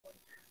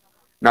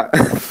Not.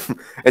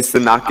 It's the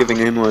not giving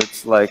in where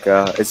it's like,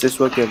 is this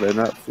what giving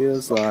up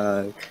feels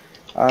like?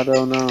 I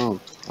don't know.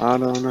 I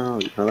don't know.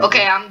 You know that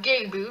Okay, one? I'm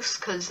getting boost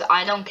because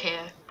I don't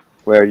care.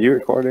 Where are you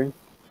recording?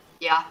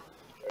 Yeah.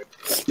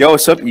 Yo,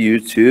 what's up,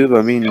 YouTube?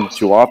 I mean,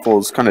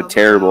 Jawaffel's kind of Over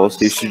there, terrible, I'm so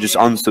you should just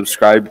scared.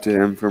 unsubscribe to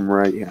him from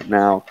right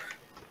now.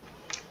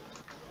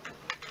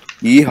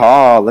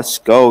 Yeehaw! Let's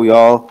go,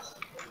 y'all.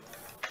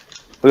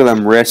 Look at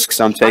them risks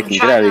I'm taking.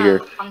 Get out of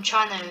here. I'm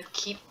trying to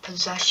keep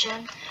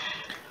possession.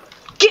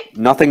 Get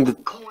Nothing to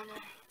corner.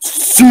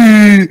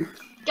 see.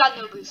 Got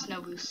no boost,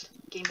 no boost.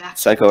 Game back.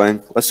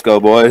 Psychoing. Let's go,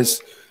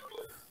 boys.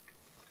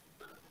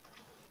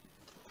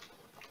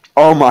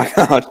 Oh my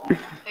god.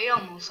 Hey,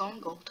 almost on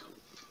gold.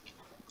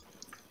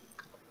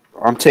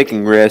 I'm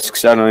taking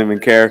risks. I don't even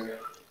care.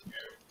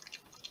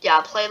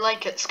 Yeah, play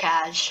like it's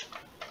cash.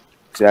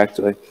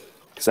 Exactly.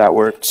 Because that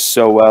worked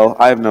so well.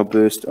 I have no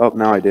boost. Oh,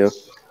 now I do.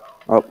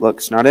 Oh, look,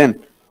 it's not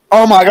in.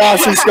 Oh my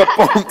gosh, I just got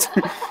bumped.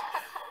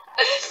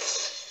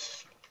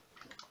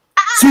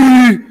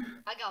 See?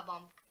 I got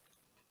bumped.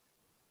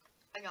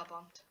 I got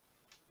bumped.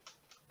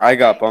 I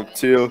got bumped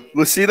too.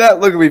 Let's see that?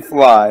 Look at me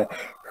fly.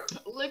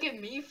 Look at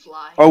me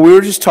fly. Oh, we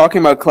were just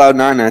talking about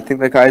Cloud9. I think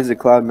that guy has a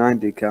Cloud9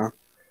 decal.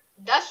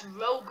 That's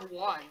Rogue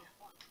One.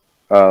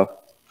 Oh.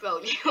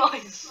 Bro, you are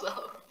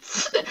so.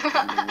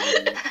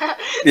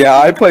 Yeah,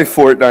 I play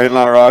Fortnite,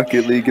 not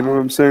Rocket League. You know what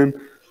I'm saying?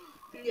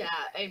 Yeah,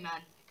 amen.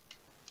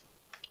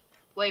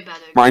 Way better.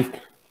 Mine.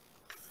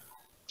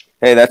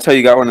 Hey, that's how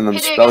you got one of them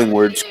Hit it spelling again.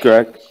 words,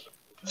 correct?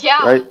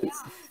 Yeah. Right?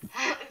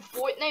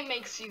 Fortnite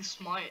makes you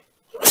smart.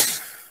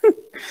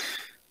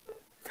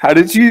 How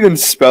did you even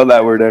spell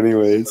that word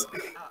anyways?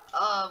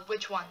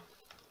 Which one?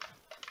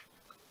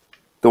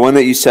 The one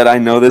that you said, I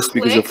know this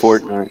because of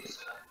Clicks? Fortnite.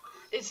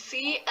 It's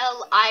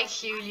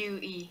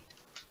CLIQUES.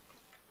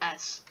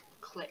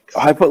 Clicks.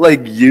 I put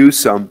like U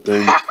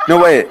something.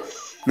 No, wait.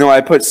 No,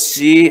 I put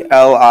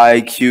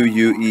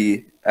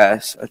CLIQUES, I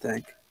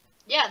think.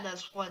 Yeah,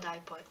 that's what I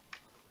put.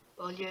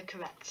 Well, you're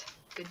correct.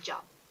 Good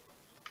job.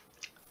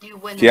 You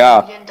win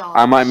Yeah, $1 million.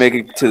 I might make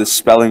it to the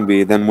spelling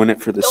bee, then win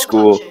it for the Don't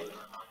school. touch it.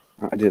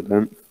 I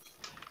didn't.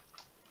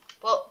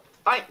 Well,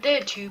 aren't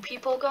there two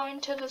people going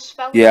to the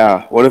spelling?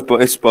 Yeah, what if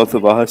it's both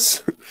of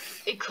us?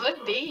 It could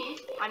be.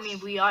 I mean,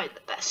 we are the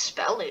best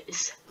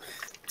spellers.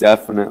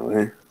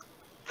 Definitely.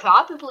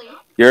 Probably.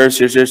 Yours.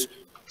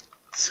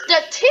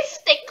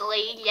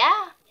 Statistically,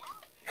 yeah.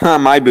 Huh,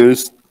 my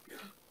boost.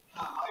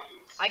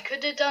 I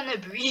could have done a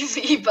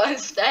breezy, but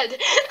instead,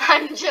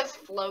 I'm just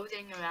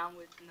floating around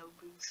with no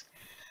boost.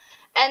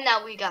 And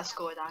now we got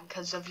scored on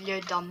because of your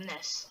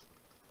dumbness.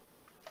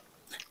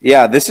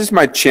 Yeah, this is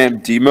my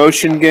champ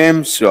demotion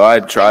game, so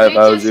I'd try if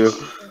I was you.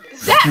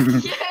 Zach,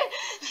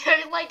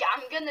 you're like,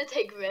 I'm gonna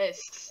take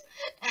risks.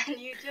 And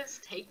you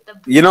just take the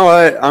boost. You know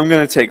what? I'm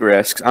gonna take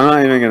risks. I'm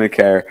not even gonna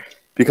care.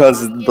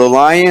 Because the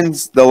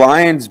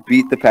Lions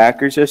beat the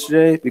Packers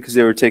yesterday because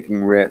they were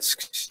taking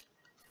risks.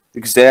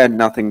 Because they had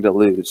nothing to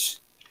lose.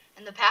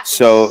 And the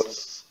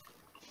Packers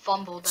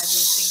fumbled every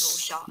single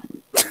shot.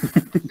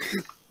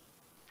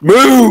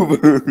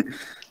 Move!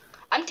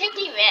 I'm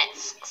taking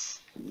risks.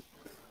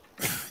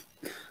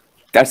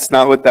 That's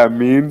not what that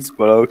means,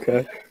 but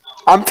okay.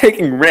 I'm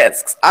taking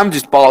risks. I'm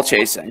just ball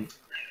chasing.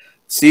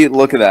 See,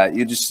 look at that.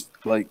 You just,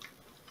 like,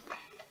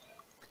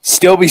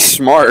 still be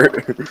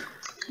smart.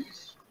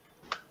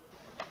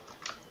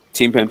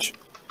 Team pinch.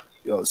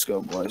 Yo, let's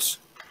go, boys.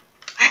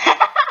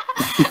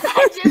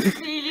 I just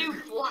see you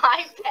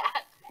fly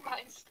past my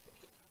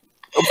screen.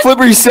 Flip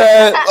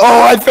reset.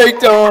 Oh, I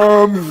faked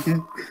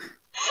him.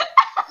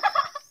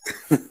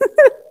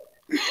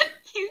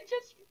 You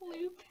just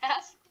flew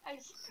past my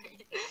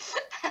screen.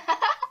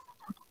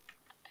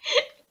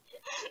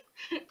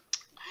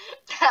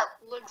 That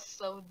looks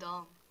so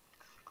dumb.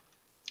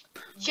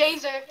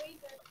 Jazer.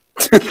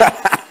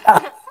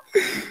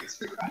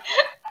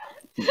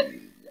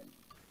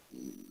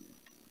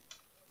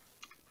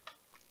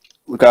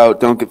 Look out,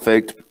 don't get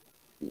faked.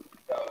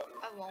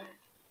 I won't.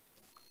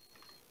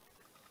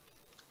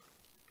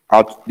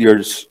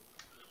 Yours.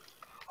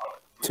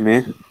 To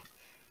me.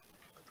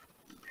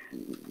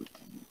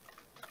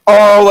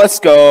 Oh, let's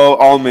go.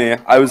 All me.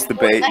 I was the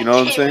bait, you know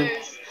what I'm saying?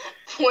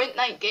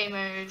 Fortnite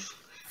gamers.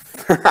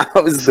 I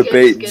was the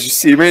bait. Did you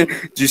see me?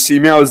 Did you see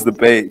me? I was the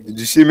bait. Did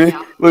you see me?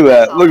 Yeah, Look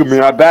at that. Look at me.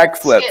 I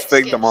backflipped.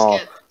 Faked them all.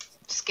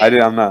 Skip. I did.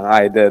 I'm not.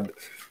 I did.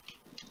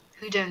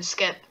 Who didn't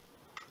skip?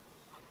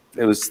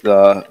 It was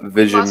the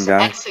vision Must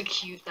guy.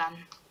 execute them.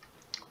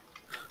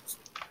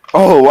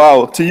 Oh,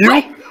 wow. To you?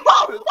 Wait.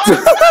 Whoa,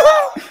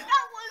 that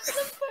was the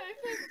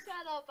perfect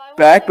setup.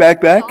 Back. I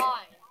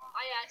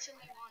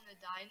actually want to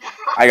die now.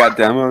 I got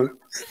demo.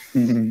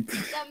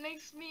 That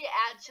makes me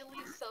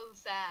actually so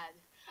sad.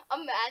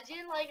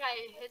 Imagine like I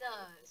hit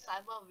a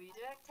sidewall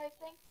redirect type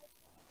thing.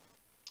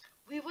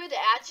 We would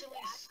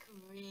actually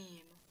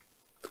scream.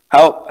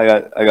 Help!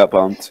 I got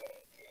bumped.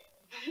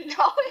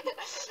 No,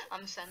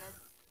 I'm sending.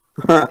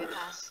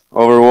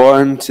 Over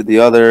one to the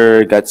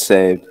other, got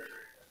saved.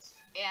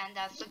 And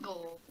that's the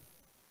goal.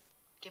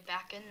 Get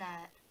back in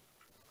that.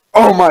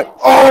 Oh my!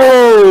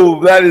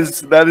 Oh, that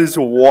is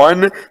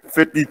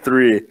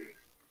 153.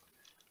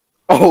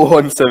 Oh,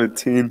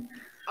 117.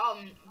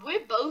 We're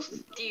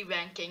both D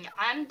ranking.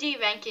 I'm D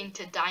ranking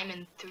to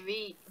Diamond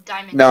 3,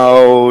 Diamond 2.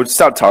 No,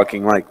 stop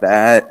talking like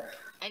that.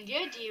 And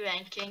you're D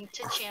ranking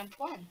to Champ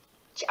 1.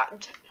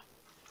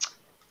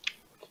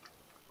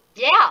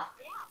 Yeah.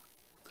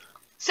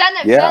 Send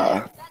it.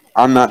 Yeah,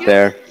 I'm not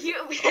there.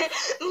 You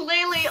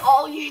literally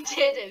all you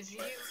did is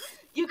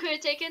you could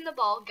have taken the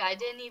ball. Guy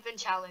didn't even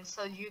challenge,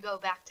 so you go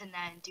back to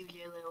net and do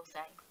your little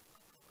thing.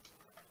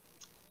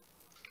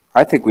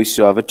 I think we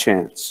still have a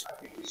chance.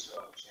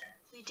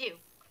 We do.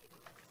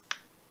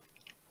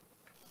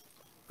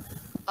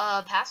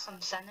 Pass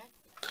them, send it.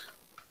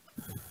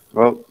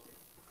 Well,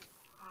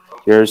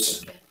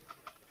 here's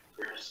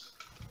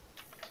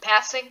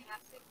Passing.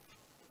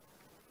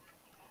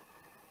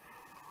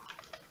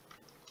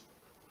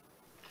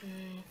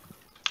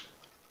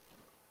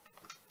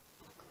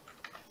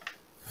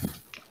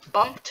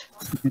 Bumped.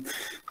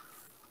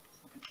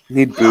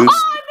 need boost.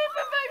 Oh, I'm in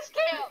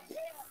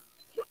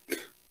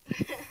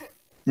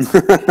the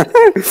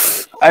next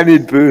camp. I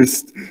need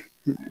boost.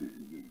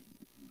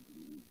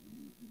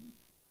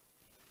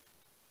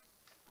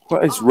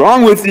 What is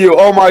wrong with you?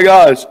 Oh my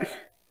gosh.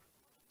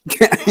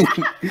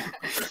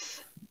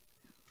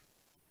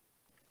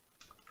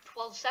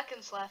 12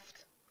 seconds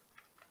left.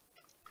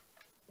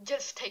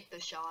 Just take the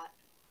shot.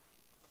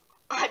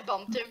 I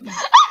bumped him.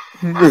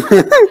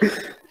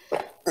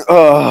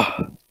 Oh.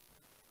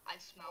 I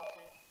smelled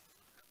it.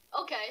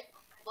 Okay.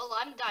 Well,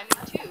 I'm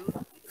Diamond 2.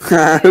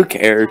 Who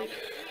cares? Diamond 3.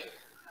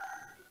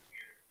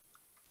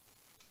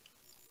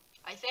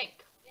 I think.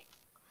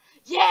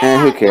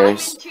 Yeah! Who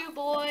cares? Diamond 2,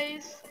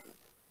 boys.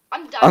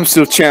 I'm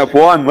still 1. champ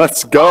 1.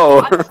 Let's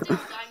go. I'm still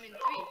Diamond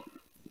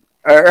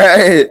 3. All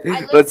right.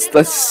 I looked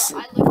at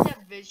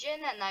Vision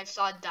and I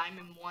saw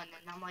Diamond 1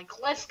 and I'm like,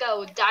 let's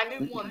go,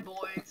 Diamond 1,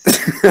 boys.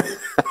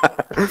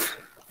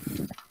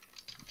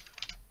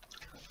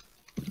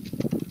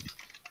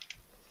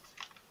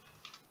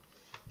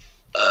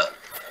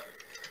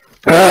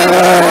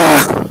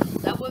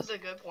 That was a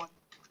good one.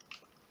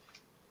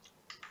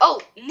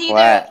 Oh,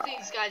 neither of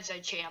these guys are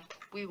champ.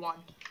 We won.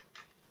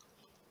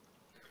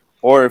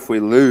 Or if we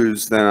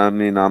lose, then I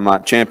mean I'm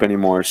not champ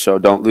anymore, so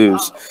don't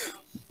lose.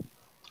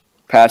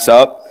 Pass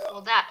up.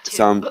 Well, that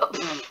too.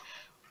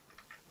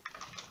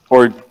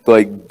 Or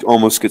like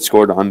almost get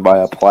scored on by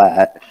a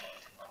plat.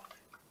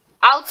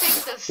 I'll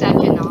take the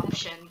second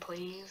option,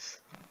 please.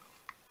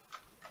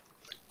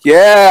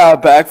 Yeah,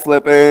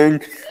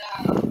 backflipping.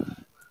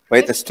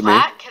 Wait, this to me.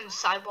 Plat can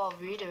sidewall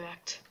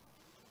redirect.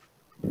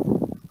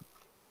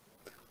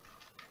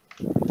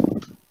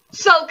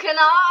 So can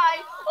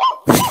I.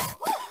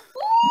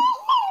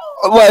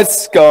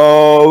 Let's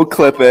go.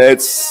 Clip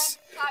it.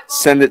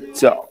 Send it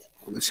to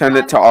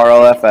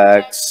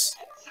RLFX.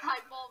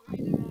 Sidewall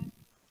redirect.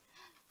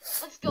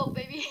 Let's go,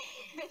 baby.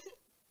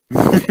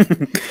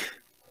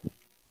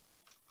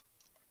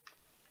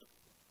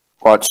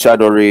 Watch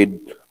Shadow Read.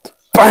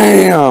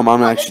 Bam!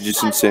 I'm actually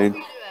just insane.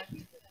 Redirect.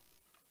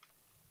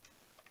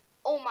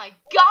 Oh my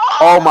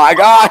god! Oh my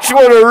gosh,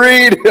 what a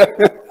read!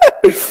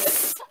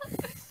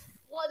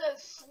 What a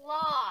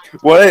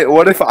slot!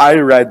 What if I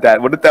read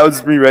that? What if that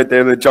was me right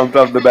there that jumped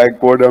off the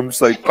backboard? I'm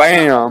just like,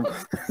 bam! I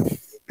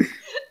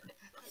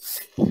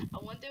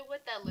wonder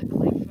what that looked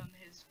like from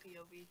his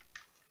POV.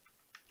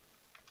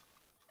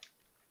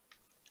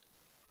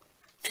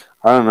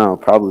 I don't know,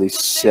 probably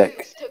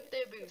sick. Took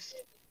their boost.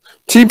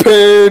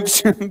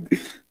 T-pinch!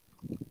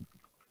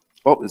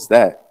 What was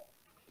that?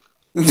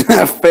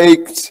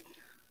 Faked.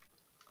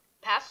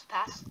 Pass.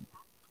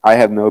 I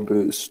have no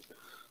boost.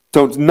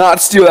 Don't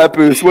not steal that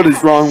boost. What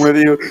is wrong with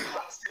you?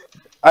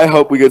 I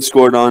hope we get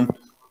scored on.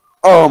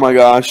 Oh my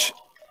gosh.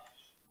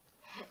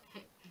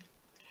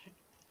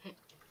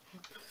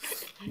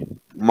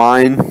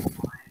 Mine.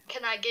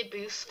 Can I get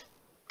boost?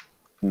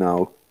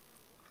 No.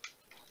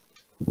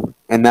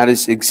 And that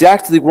is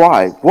exactly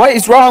why. What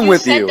is wrong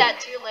with you? You said that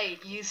too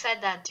late. You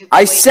said that too late.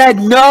 I said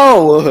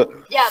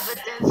no! Yeah, but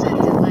there's a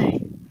delay.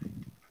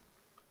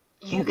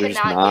 You There's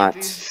cannot not.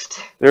 get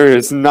boost. There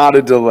is not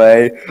a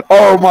delay.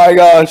 Oh my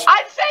gosh.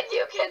 I said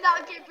you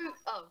cannot get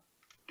boost. Oh.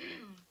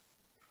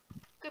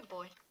 Good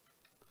boy.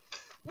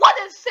 What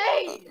a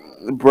save!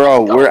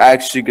 Bro, we're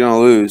actually gonna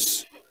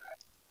lose.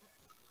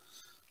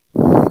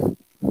 Why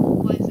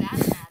does that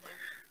matter?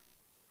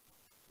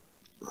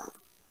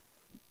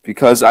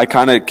 Because I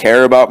kind of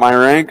care about my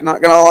rank,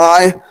 not gonna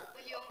lie. But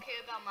you don't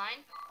care about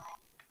mine?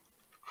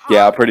 Huh?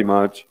 Yeah, pretty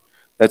much.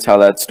 That's how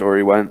that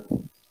story went.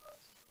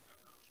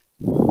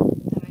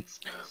 That makes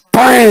no sense.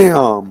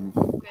 BAM!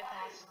 Great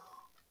pass.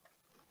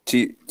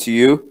 To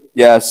you?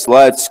 Yes,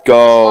 let's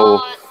go.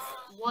 Slot.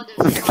 What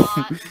a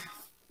slot.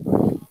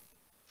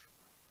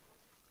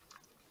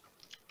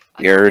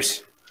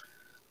 Yours.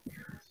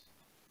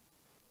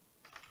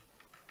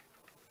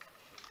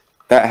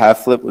 That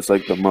half flip was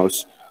like the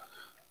most.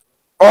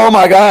 Oh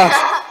my gosh!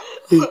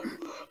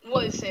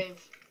 What a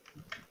save.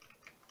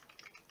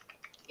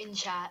 In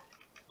chat.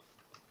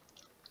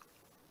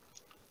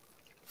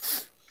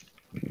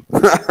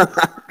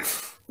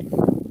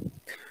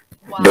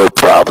 Wow. No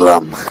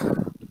problem.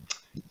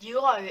 You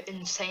are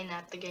insane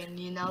at the game,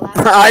 you know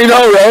that? I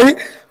know, right?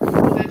 I'm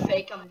gonna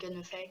fake, I'm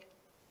gonna fake.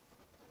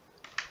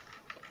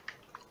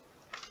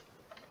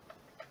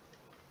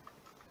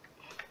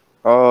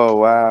 Oh,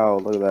 wow.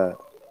 Look at that.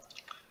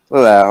 Look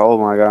at that. Oh,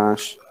 my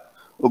gosh.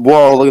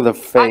 Whoa, look at the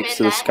I'm fakes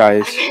in this that.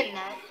 guy's. I'm in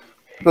that.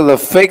 Look at the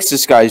fakes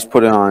this guy's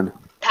putting on.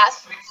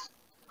 Pass.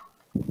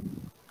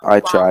 I Wow.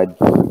 tried.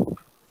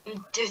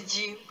 Did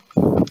you?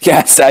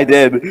 Yes, I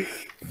did.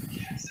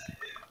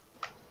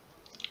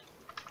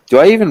 Do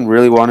I even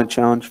really want a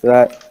challenge for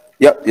that?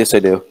 Yep, yes I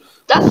do.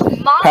 That's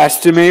my Pass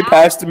to me,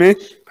 pass to me,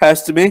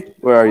 pass to me.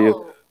 Where are you?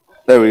 Oh,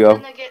 There we you're go.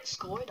 gonna get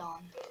scored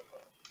on.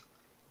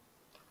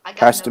 I got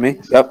Pass no to me.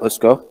 boost. Yep, let's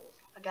go.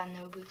 I got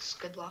no boost.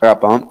 Good luck. I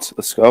got bumped.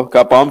 Let's go.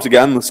 Got bumped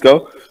again. Let's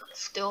go.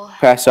 Still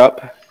Pass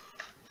up.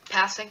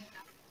 passing.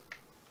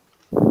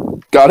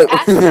 Got it.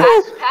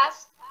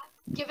 Pass.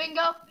 Give and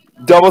go.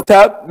 Double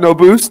tap. No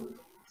boost.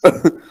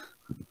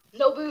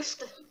 No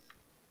boost.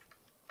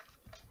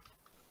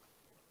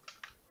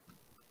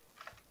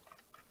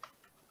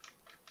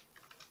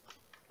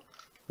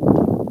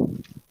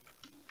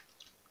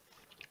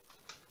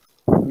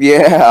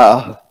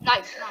 Yeah.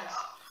 Nice.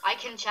 I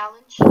can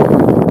challenge.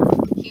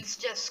 He's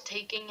just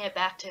taking it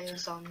back to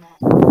his own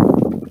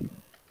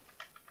net.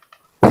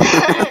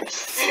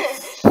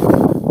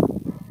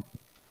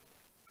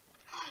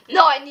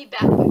 No, I need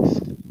back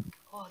boost.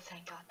 Oh,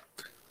 thank God.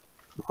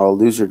 Oh,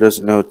 loser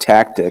doesn't know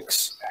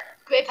tactics.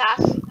 Great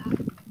pass.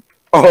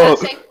 Oh,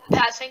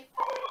 Passing.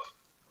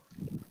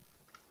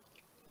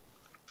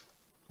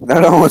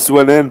 that almost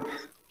went in.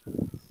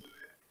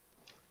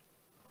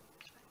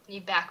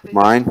 Need back boost.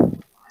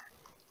 Mine.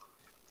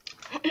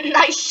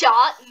 Nice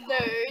shot,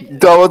 nerd.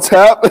 Double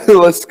tap.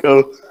 Let's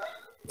go.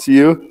 To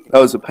you. That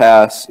was a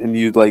pass, and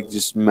you like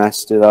just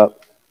messed it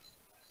up.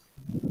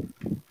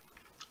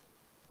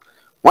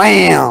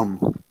 Wham!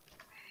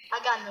 I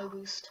got no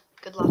boost.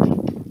 Good luck.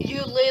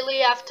 You literally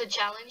have to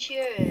challenge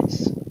here.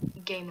 It's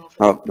game over.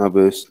 Oh, no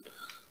boost.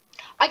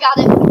 I got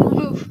it.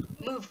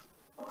 Move.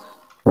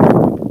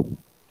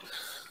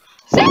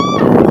 Sam! Do you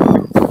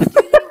want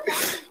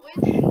to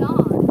win or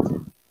not?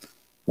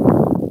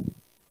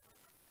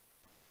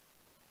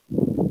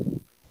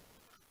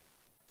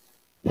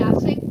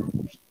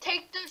 Passing.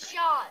 Take the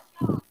shot.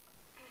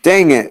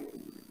 Dang it.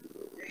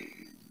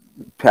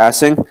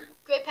 Passing.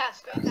 Great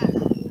pass.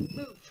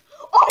 Move.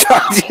 Oh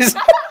my Just-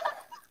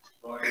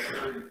 God.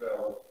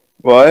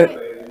 What?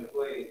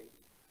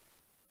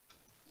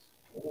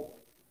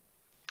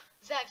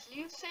 Zach,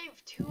 you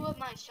saved 2 of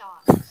my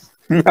shots.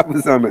 That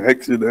was on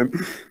accident.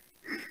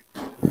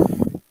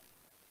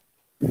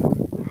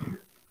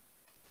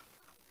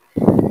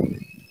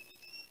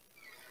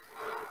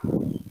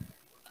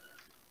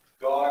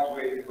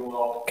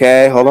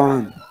 Okay, hold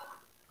on.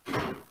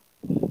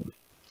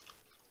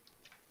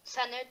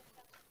 Centered.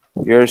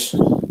 Yours.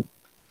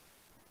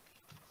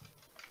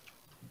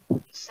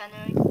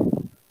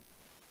 Centering.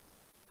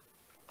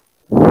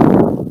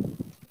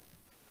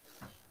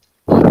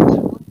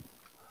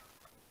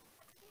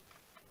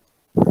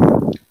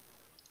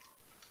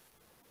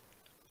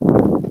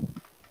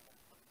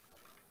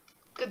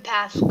 Good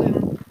pass.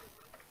 Good.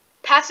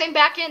 Passing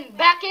back in.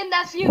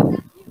 That's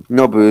you.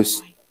 No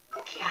boost.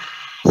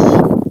 Gosh.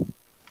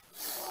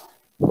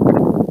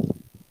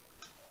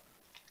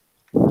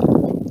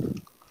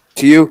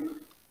 To you.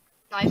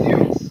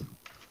 Nice.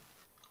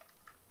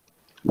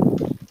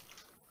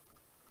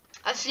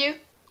 That's you.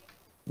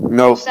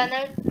 No.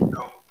 Centered.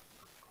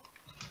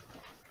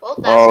 Well,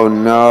 that's Oh,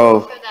 one no.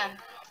 for them.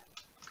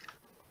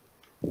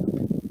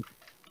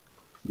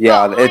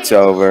 Yeah, Bro, it's I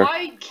am over.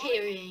 hard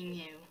carrying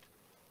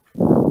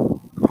you.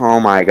 Oh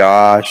my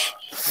gosh.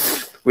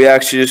 We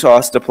actually just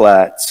lost to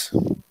Platts.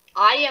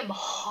 I am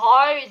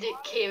hard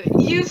carrying.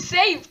 You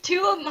saved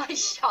 2 of my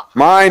shots.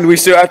 Mine, we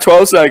still have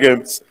 12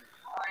 seconds.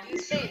 You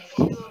saved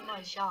 2 of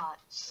my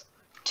shots.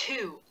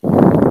 2.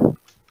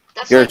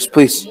 That's Yours, like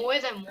please. more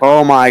than 1.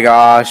 Oh my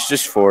gosh,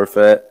 just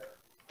forfeit.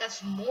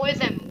 That's more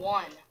than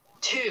 1.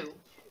 2.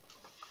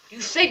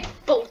 You saved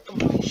both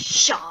of my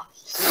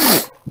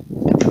shots.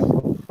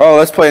 Oh,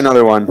 let's play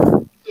another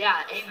one.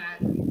 Yeah,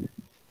 amen.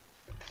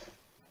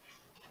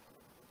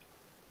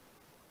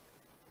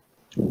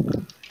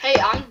 Hey,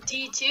 I'm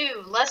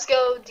D2. Let's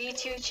go,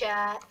 D2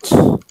 chat.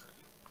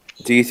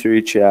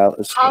 D3 chat,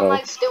 let's How am go.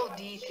 I still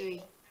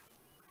D3?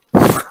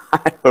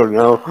 I don't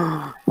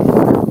know.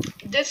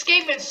 This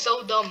game is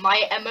so dumb.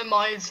 My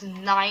MMR is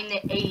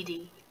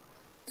 980.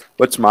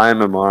 What's my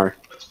MMR?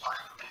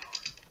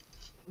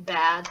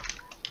 Bad.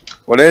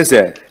 What is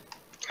it?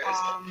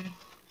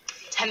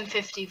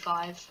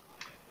 1055.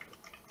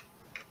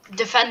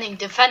 Defending.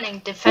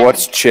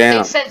 What's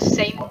champ? They said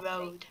same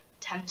road.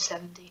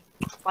 1070.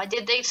 Why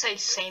did they say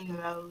same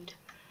road?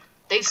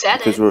 They said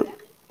Because it.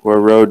 we're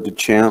road to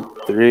champ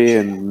 3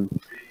 and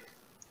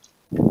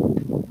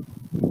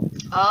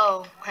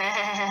Oh.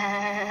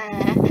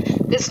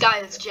 This guy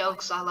is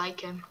jokes. I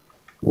like him.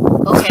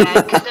 Okay,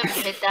 I could have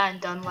hit that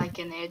and done like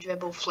an air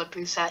dribble flip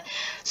reset.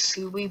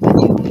 Scooby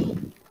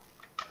Badooby.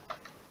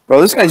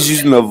 Bro, this guy's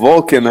using the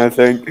Vulcan, I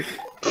think.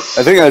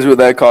 I think that's what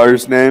that car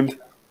is named.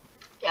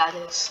 Yeah, it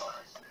is.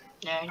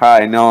 Nerd.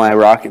 Hi, no, my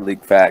Rocket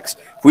League facts.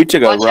 If we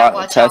took a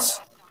Watch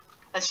test, out.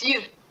 That's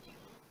you.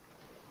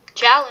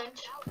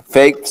 Challenge.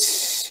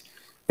 faked.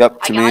 Yep,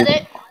 I to got me.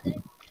 it.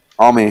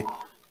 All me.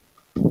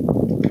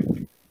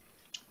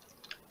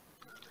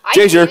 I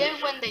Chaser. hate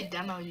it when they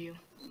demo you.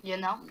 You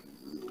know?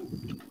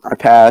 I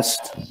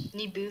passed.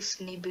 Need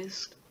boost, need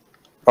boost.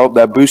 Oh,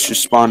 that boost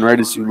just spawned right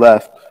as you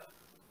left.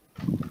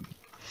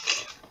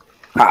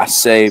 Ah,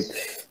 saved.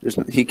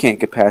 He can't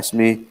get past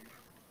me.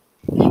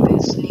 Need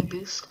boost, need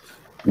boost.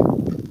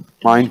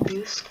 Mine. Need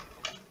boost.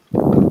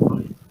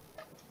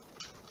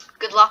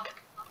 Good luck.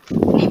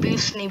 Need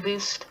boost, need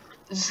boost.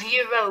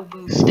 0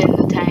 boost in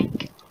the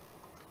tank.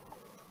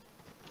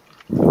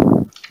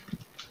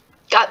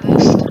 Got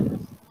boost.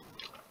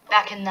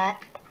 Back in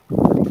that.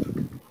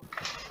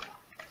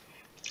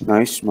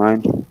 Nice,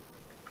 mine.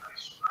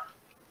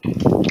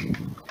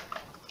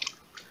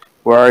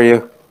 Where are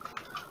you?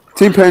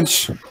 Team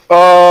pinch.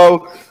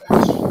 Oh.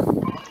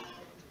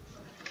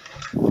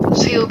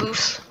 0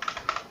 boost.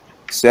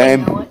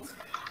 Same. You know what?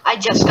 I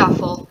just got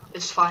full.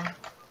 It's fine.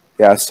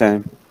 Yeah,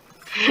 same.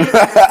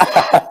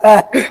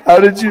 How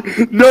did you?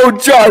 No,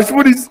 Josh.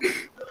 What is?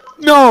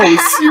 No,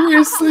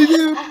 seriously,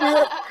 dude.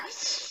 Man.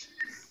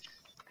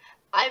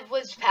 I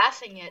was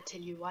passing it to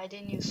you. Why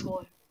didn't you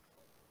score?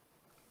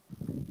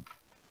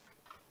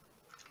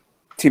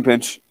 Team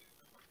pinch.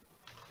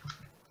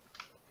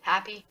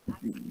 Happy?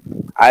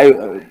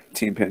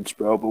 Team pinch,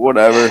 bro. But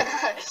whatever.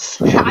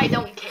 I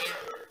don't care.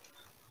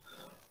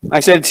 I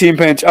said team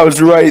pinch. I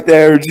was right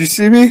there. Did you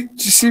see me?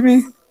 Did you see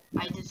me?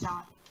 I did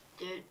not.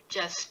 You're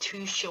just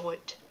too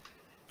short.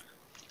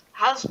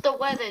 How's the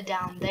weather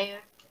down there,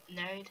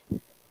 nerd?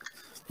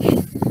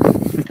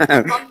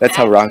 That's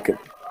how Rocket.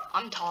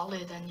 I'm taller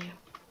than you.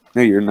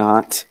 No, you're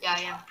not. Yeah,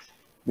 I am.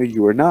 No,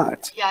 you are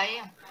not. Yeah, I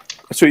am.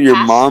 That's what your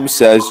mom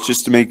says,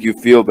 just to make you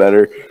feel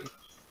better.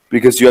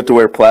 Because you have to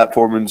wear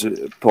platformers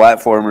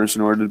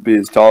in order to be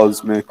as tall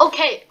as me.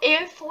 Okay,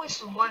 Air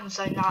Force Ones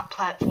are not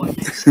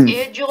platformers.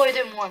 Air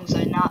Jordan Ones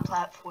are not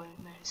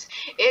platformers.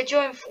 Air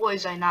Jordan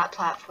 4s are not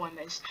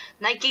platformers.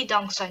 Nike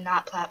Dunks are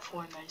not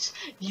platformers.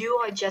 You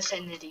are just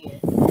an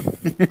idiot.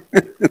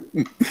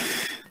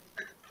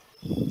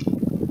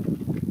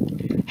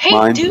 Hey,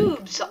 Mine.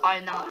 dudes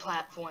are not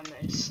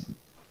platformers.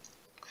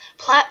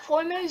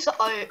 Platformers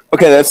are...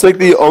 Okay, that's like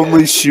the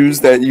only shoes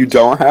that you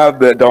don't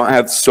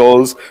have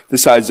soles the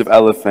size of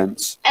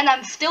elephants. And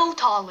I'm still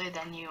taller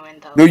than you in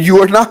those. No, you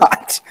are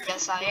not.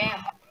 Yes, I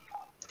am.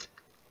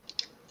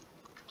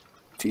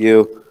 To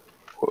you.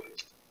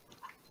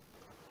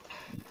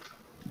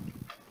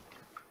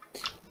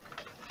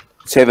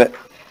 Save it.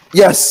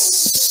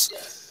 Yes.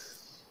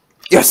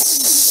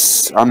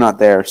 Yes. I'm not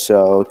there,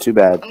 so too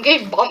bad. I'm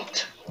getting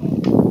bumped.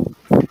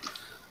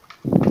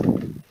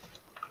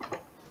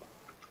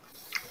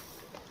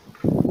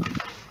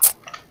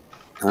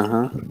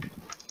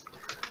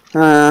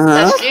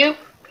 That's you?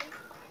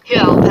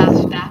 Here, I'll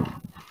pass back.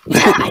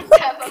 I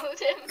demoed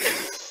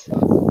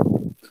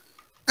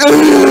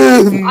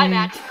him. I'm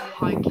actually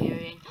hard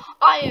carrying.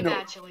 I am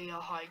actually a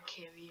hard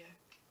carrier.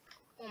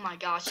 Oh my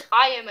gosh,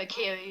 I am a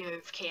carrier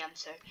of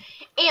cancer.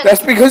 And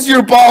that's because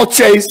you're ball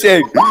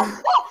chasing. Oh,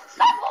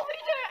 stop over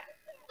there!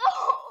 No,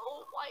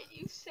 why do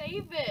you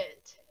save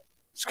it?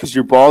 It's because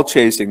you're ball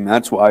chasing.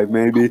 That's why,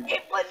 maybe.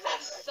 It was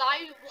a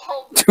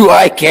sidewall. Do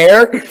I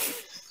care?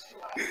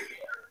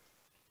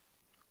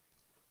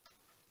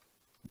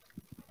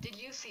 Did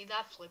you see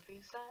that flip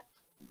reset?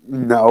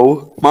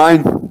 No.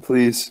 Mine,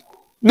 please.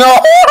 No!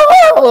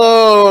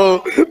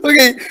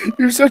 Okay,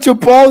 you're such a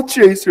ball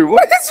chaser.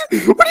 What are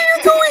you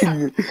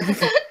doing?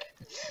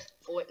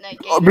 Fortnite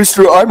game.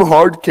 Mister, I'm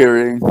hard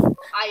carrying.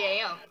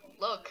 I am.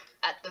 Look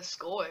at the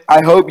score.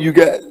 I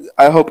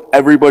hope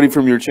everybody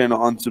from your channel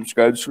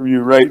unsubscribes from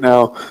you right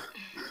now.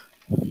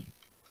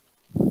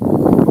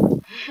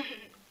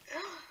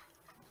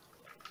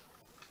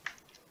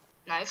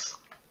 Nice.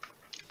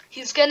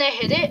 He's gonna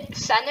hit it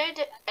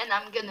centered, and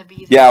I'm gonna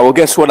be there. Yeah, well,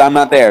 guess what? I'm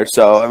not there,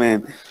 so I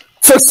mean,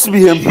 sucks to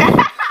be him.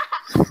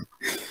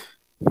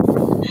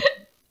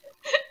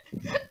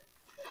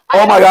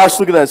 Oh my gosh,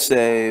 look at that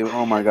save.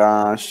 Oh my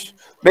gosh.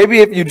 Maybe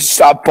if you'd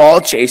stop ball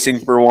chasing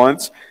for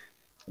once.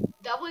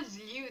 That was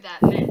you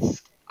that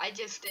missed. I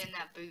just did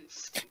that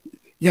boost.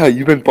 Yeah,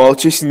 you've been ball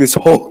chasing this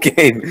whole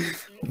game.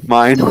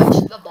 Mine.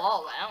 Dodge the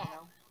ball, I don't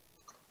know.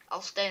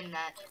 I'll stay in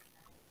that.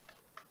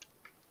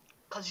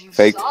 Cause you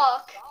Faked.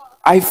 suck.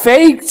 I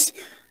faked.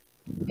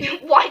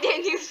 Why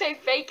didn't you say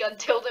fake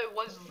until there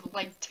was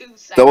like 2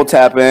 seconds? Double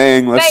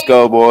tapping. Let's Fake.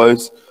 go,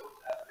 boys.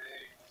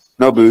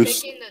 No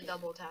boost. Faking the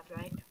double tap,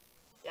 right?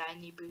 Yeah, I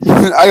need boost.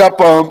 I got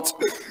bumped.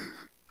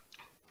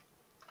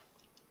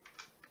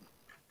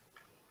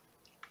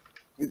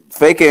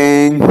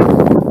 Faking.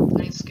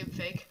 Nice skip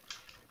fake.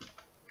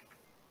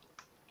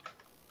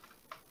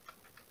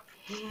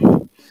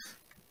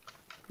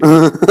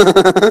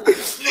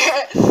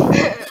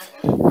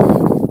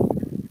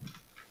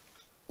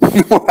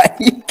 Why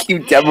do you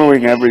keep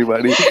demoing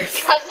everybody?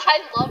 Because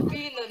I love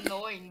being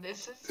annoying.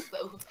 This is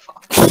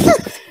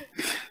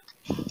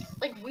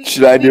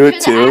Should I do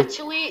it too?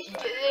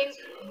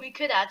 We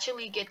could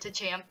actually get to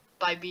champ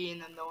by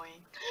being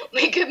annoying.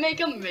 We could make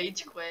him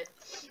rage quit.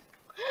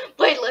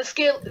 Wait, let's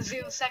get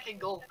 0-second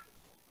goal.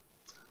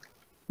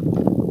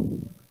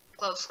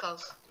 Close.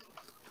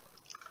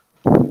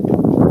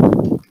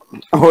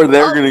 Or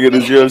they're gonna get a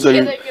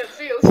 0-second.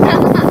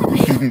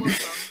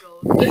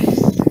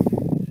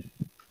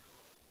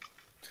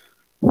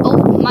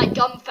 Oh, my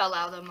gum fell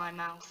out of my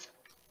mouth.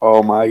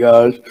 Oh my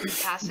gosh.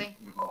 Passing.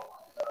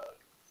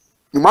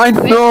 Mine,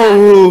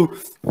 no!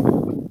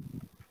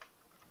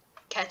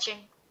 Catching.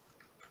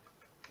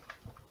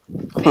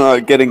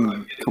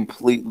 Getting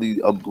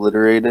completely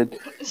obliterated.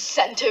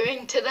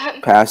 Centering to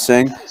them.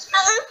 Passing.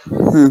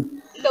 No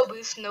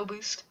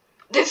boost.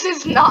 This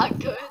is not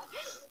good.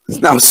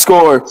 Now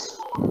score.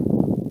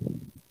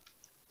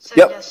 So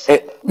Yep. yes.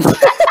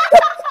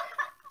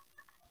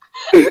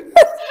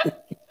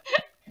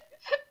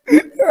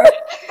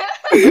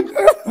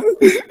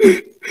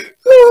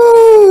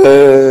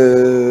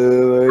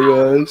 Oh my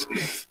gosh.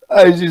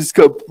 I just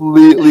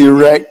completely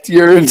wrecked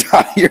your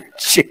entire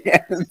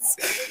chance.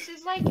 This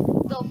is like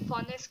the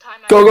funnest time.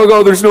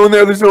 Go. There's no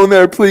one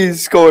there.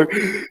 Please score.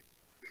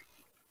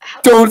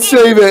 Don't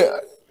save it.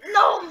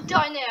 No,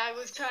 darn it. I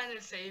was trying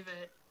to save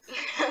it.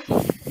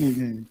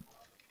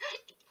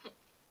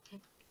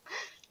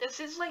 This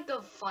is like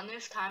the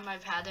funnest time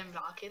I've had in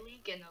Rocket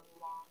League in a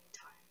long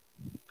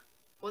time.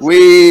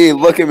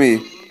 Look at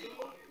me.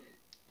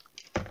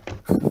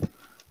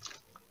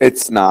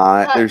 It's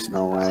not. There's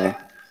no way.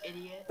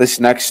 Idiot. This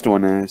next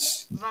one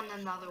is. Run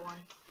another one.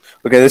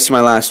 Okay, this is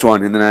my last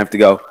one, and then I have to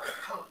go.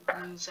 Oh,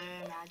 loser,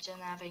 imagine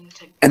having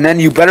to. And then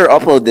you better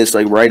upload this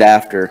like right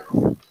after.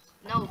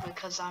 No,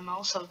 because I'm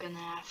also gonna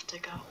have to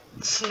go.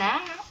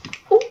 Snap.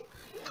 Ooh.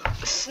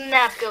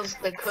 Snap goes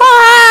the cook.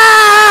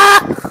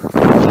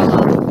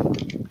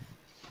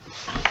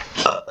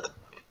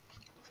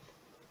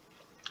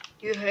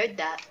 You heard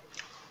that.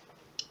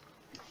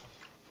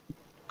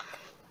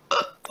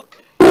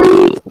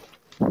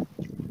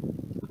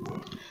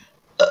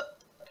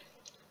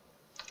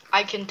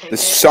 I can take it. The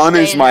sun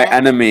is my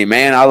enemy,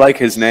 man. I like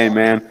his name,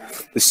 man.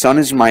 The sun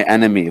is my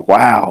enemy.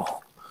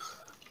 Wow.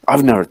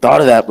 I've never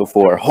thought of that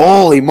before.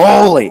 Holy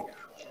moly.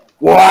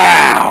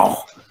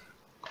 Wow.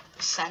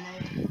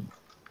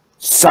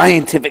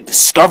 Scientific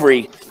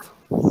discovery.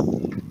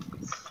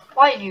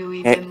 Why are you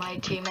even my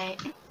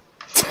teammate?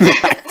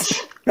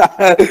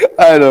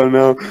 I don't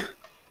know.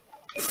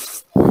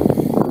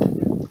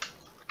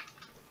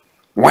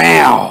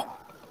 Wow.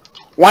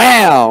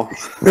 Zach.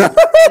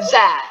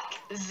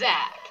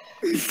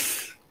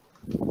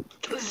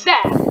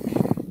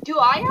 Do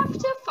I have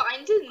to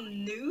find a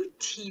new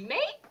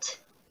teammate?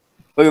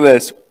 Look at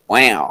this.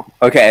 Wow.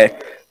 Okay.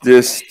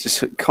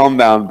 Just calm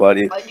down,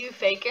 buddy. Are you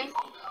faking?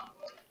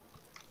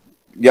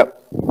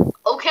 Yep.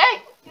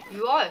 Okay,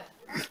 you are.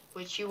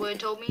 Which you would have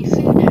told me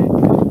sooner.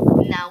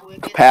 Now we're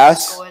gonna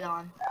Pass. score it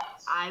on.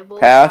 I will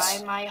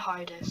Pass. try my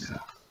hardest.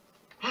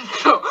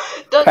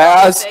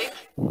 Pass.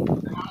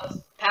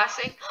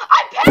 Passing.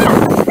 I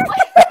passed! Wait.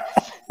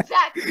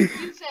 Zach,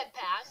 you said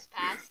pass,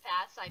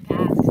 I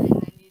passed, and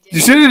then you did. You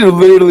should have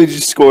literally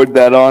just scored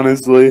that,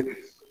 honestly.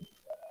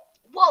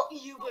 Well,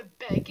 you were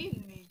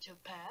begging me to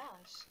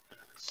pass.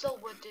 So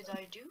what did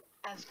I do?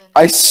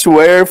 I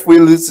swear if we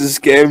lose this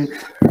game...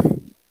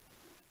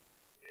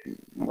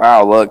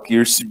 Wow, look,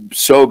 you're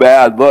so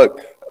bad. Look,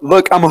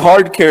 I'm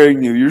hard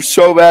carrying you. You're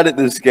so bad at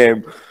this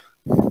game.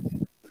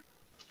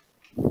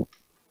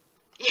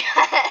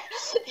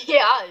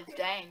 Yeah,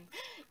 dang.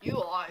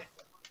 You are.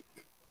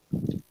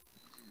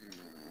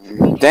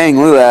 Dang,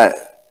 look at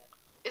that.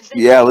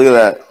 Yeah, look at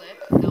that.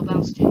 Clip? No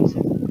bounce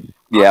Jason.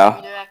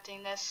 Yeah.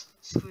 Redirecting this.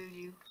 Screw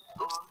you.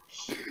 Aw,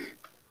 shit.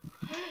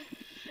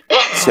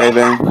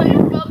 Saving.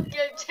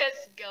 You're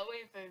just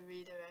going for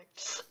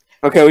redirects.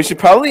 Okay, we should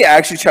probably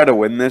actually try to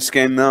win this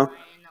game, though.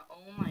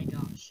 Oh my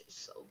gosh, it's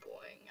so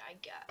boring, I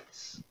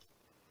guess.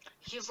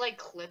 He's like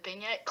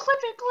clipping it. Clip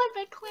it.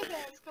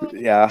 It's going.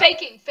 Yeah.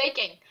 Faking.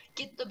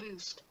 Get the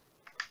boost.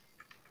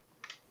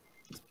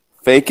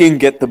 Faking,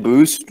 get the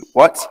boost?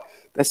 What?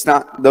 That's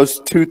not... Those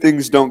two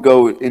things don't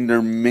go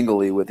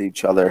intermingly with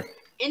each other.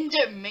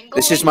 Intermingle?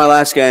 This is my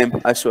last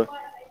game, I swear.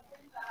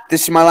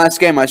 This is my last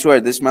game, I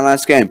swear. This is my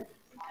last game.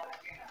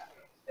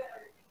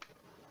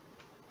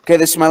 Okay,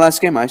 this is my last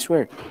game, I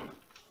swear.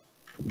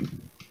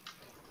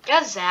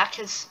 Yeah, Zach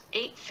is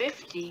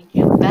 850.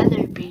 You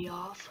better be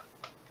off.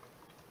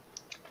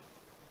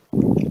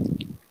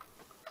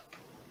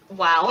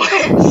 Wow.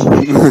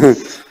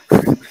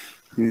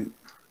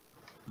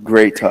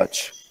 Great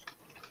touch.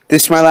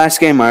 This is my last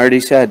game, I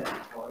already said.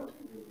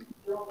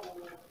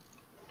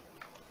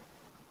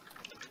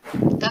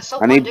 That's a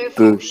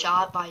wonderful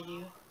shot by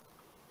you.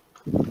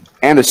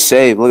 And a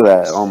save, look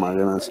at that. Oh my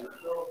goodness.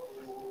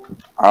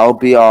 I'll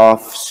be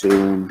off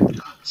soon.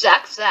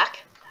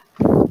 Zach.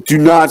 Do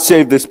not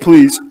save this,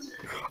 please.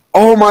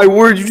 Oh my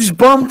word, you just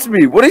bumped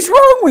me. What is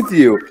wrong with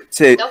you?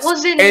 Say, that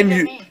wasn't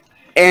even me.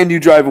 And you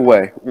drive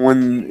away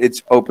when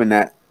it's open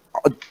at...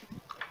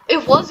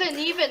 It wasn't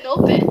even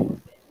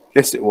open.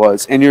 Yes, it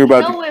was. And you're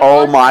about No, to. it Oh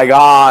wasn't. my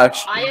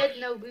gosh. I had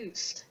no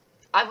boost.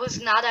 I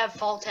was not at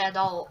fault at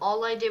all.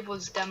 All I did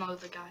was demo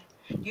the guy.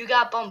 You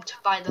got bumped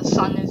by the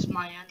sun is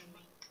my enemy.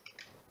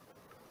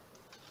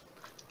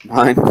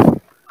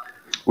 Mine.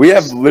 We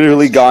have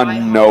literally Let's try gone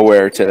hard.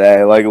 nowhere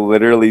today. Like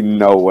literally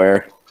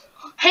nowhere.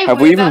 Hey, Have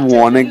we're we about even to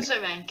won a? lose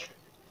a rank.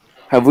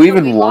 Have we No,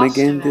 even we won a lost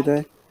game rank.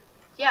 today?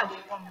 Yeah, we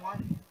won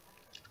one.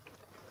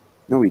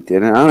 No, we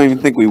didn't. I don't even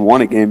think we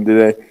won a game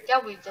today. Yeah,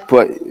 we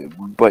did.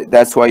 But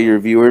that's why your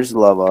viewers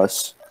love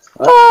us.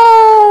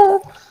 Ah!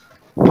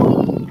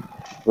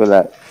 Look at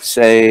that.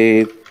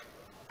 Save.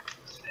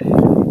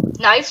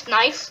 Nice,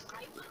 nice.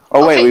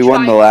 Oh wait, Okay, we won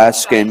try the hard,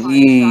 last try game. hard,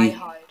 Yee. try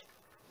hard.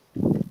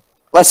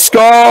 Let's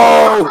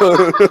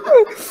go!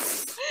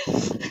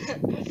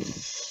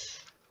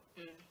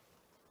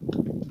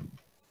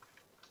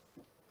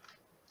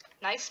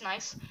 Nice,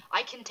 nice.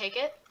 I can take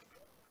it.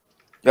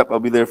 Yep, I'll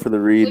be there for the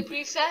read. Flip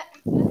reset.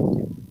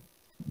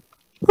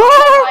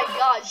 Oh my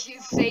gosh, you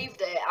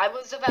saved it. I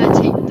was about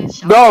to take the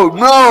shot.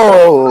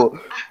 No!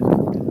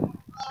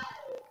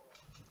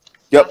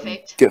 Yep,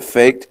 Perfect. get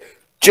faked.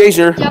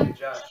 Jaser. Yep. Hey,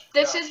 Josh.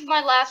 This is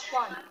my last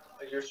one.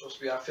 You're supposed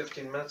to be on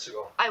 15 minutes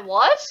ago. I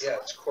was? Yeah,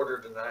 it's quarter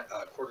to nine.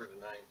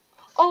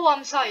 Oh,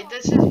 I'm sorry.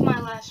 This is my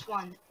last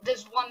one.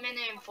 There's 1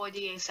 minute and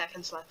 48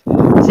 seconds left.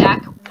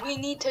 Zach, we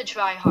need to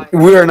try hard.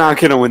 We are not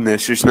going to win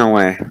this. There's no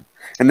way.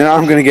 And then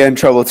I'm going to get in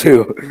trouble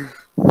too.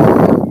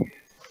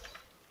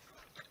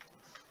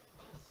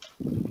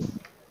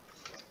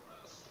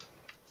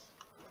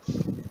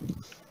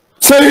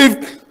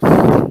 Save!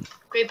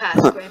 Great pass,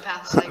 great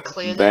pass. I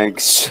cleared it.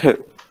 Thanks.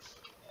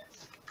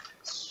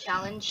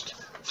 Challenged.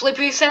 Flip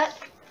reset.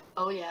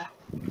 Oh yeah.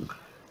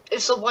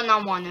 It's a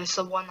one-on-one. It's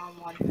a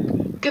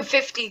one-on-one. Good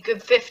 50.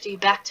 Good 50.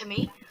 Back to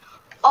me.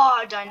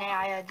 Oh darn it!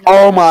 I had no.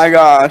 Oh my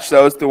gosh,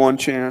 that was the one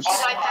chance.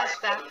 Should I pass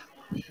back?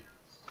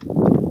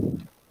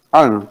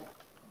 I don't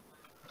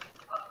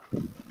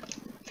know.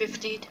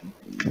 50'd.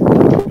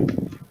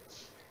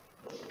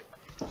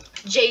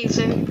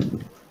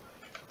 Jason.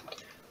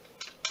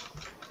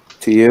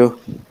 To you.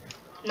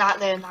 Not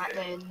there. Not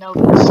there. No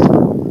boost.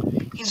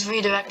 He's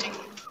redirecting.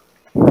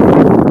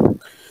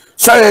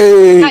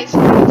 Save! Nice.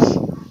 Nice.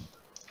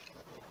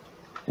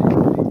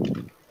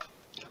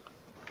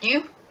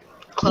 You?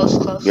 Close,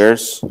 close.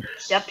 Yours.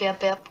 Yep.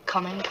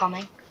 Coming.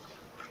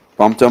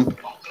 Bumped him.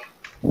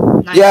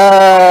 Nice.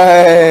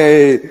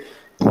 Yay!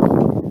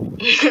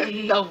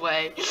 No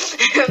way.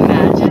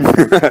 Imagine.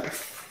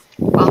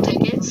 I'll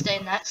take it. Stay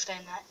in that.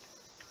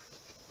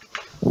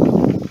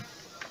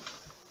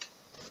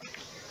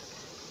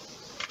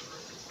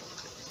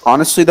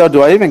 Honestly though,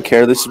 do I even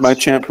care? This is my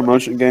champ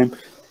promotion game.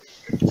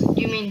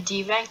 You mean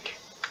D rank?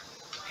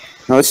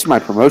 No, this is my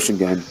promotion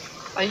game.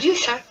 Are you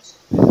sure?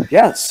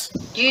 Yes.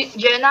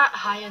 You're not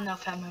high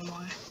enough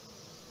anymore.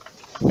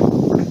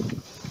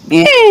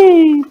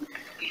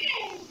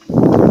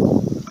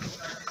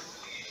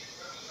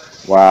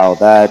 Wow,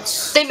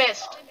 that's... They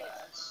missed.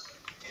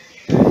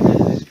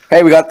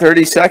 Hey, we got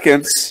 30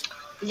 seconds.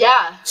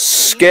 Yeah.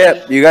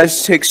 Skip. You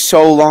guys take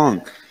so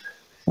long.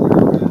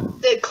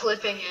 They're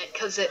clipping it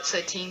because it's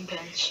a team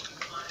pinch.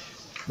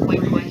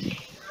 Wink.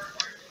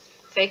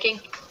 Faking.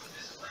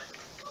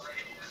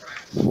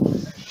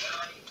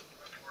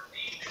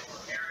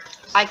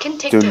 I can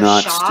take Do their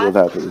not shot. steal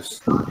that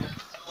boost.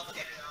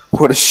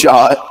 What a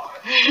shot.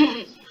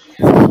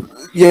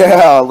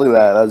 Yeah, look at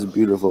that. That was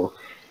beautiful.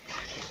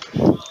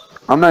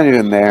 I'm not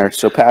even there,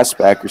 so pass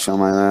back or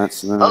something like that.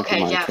 So then Okay, I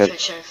can, yeah, hit for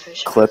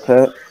sure. clip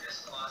hit.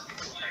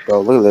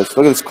 Bro, look at this.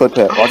 Look at this clip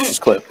hit. Watch this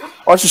clip.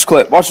 Watch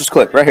this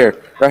clip. Right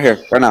here.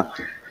 Right now.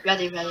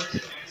 Ready.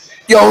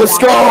 Yo, let's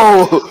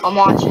go! I'm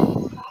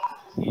watching.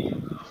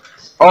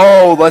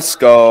 Oh, let's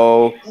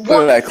go. Look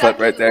 1 at that clip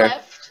second right there.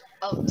 left.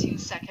 Oh, 2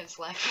 seconds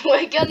left.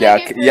 We're gonna Yeah,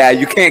 get yeah,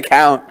 you boosted. can't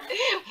count.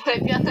 We're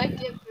gonna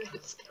get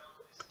boosted.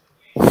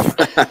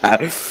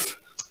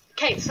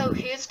 Okay, so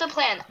here's the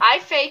plan. I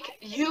fake,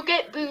 you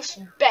get boost,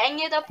 bang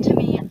it up to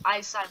me, I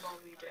sideball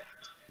redirect.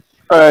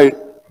 Alright.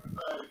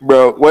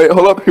 Bro, wait,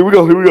 hold up. Here we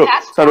go.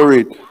 Pass, Title pass.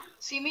 read.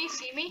 See me?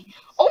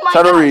 Oh my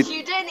Title gosh, read.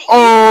 you didn't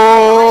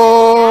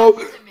Oh!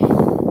 even pass to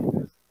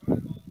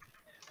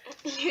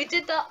me. You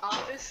did the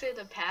opposite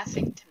of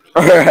passing to me.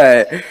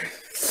 Alright.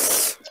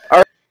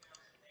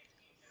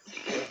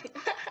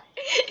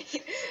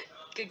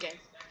 Good game.